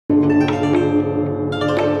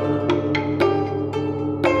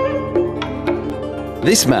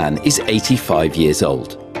This man is 85 years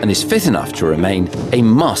old and is fit enough to remain a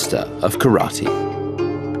master of karate.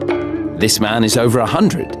 This man is over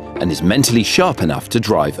 100 and is mentally sharp enough to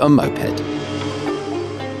drive a moped.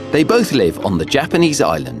 They both live on the Japanese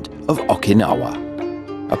island of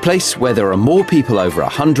Okinawa, a place where there are more people over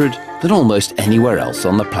 100 than almost anywhere else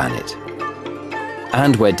on the planet,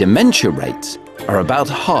 and where dementia rates are about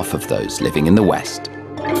half of those living in the West.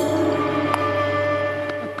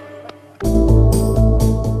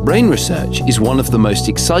 Brain research is one of the most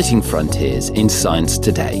exciting frontiers in science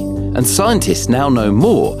today, and scientists now know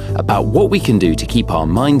more about what we can do to keep our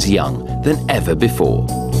minds young than ever before.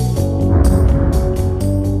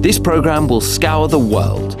 This program will scour the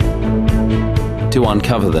world to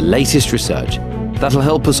uncover the latest research that'll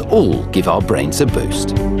help us all give our brains a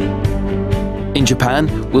boost. In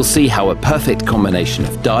Japan, we'll see how a perfect combination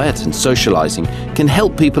of diet and socializing can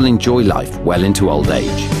help people enjoy life well into old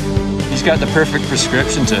age. He's got the perfect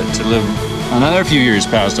prescription to live another few years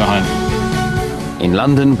past 100. In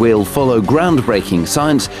London, we'll follow groundbreaking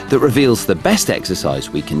science that reveals the best exercise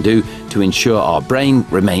we can do to ensure our brain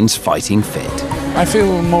remains fighting fit. I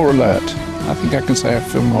feel more alert. I think I can say I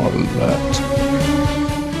feel more alert.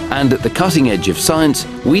 And at the cutting edge of science,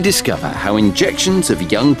 we discover how injections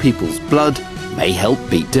of young people's blood may help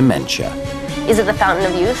beat dementia. Is it the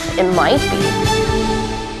fountain of youth? It might be.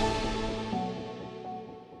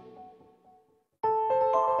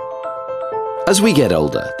 As we get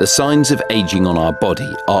older, the signs of aging on our body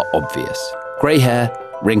are obvious. Grey hair,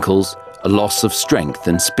 wrinkles, a loss of strength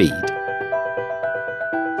and speed.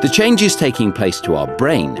 The changes taking place to our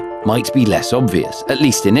brain might be less obvious, at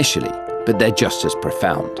least initially, but they're just as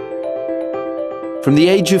profound. From the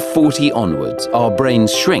age of 40 onwards, our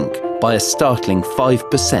brains shrink by a startling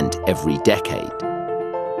 5% every decade.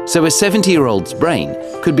 So a 70-year-old's brain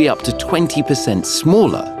could be up to 20%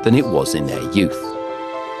 smaller than it was in their youth.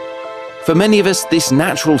 For many of us, this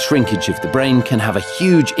natural shrinkage of the brain can have a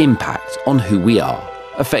huge impact on who we are,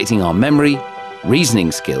 affecting our memory,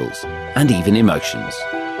 reasoning skills, and even emotions.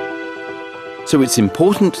 So it's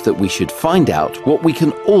important that we should find out what we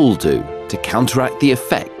can all do to counteract the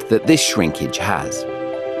effect that this shrinkage has.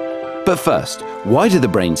 But first, why do the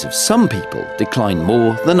brains of some people decline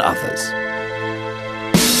more than others?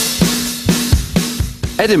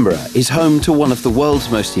 Edinburgh is home to one of the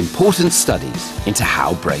world's most important studies into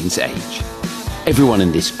how brains age. Everyone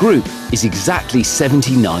in this group is exactly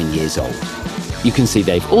 79 years old. You can see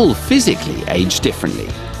they've all physically aged differently,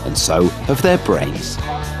 and so have their brains.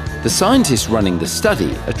 The scientists running the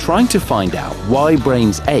study are trying to find out why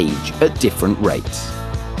brains age at different rates.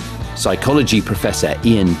 Psychology professor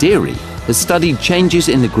Ian Deary has studied changes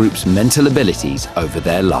in the group's mental abilities over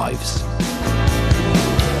their lives.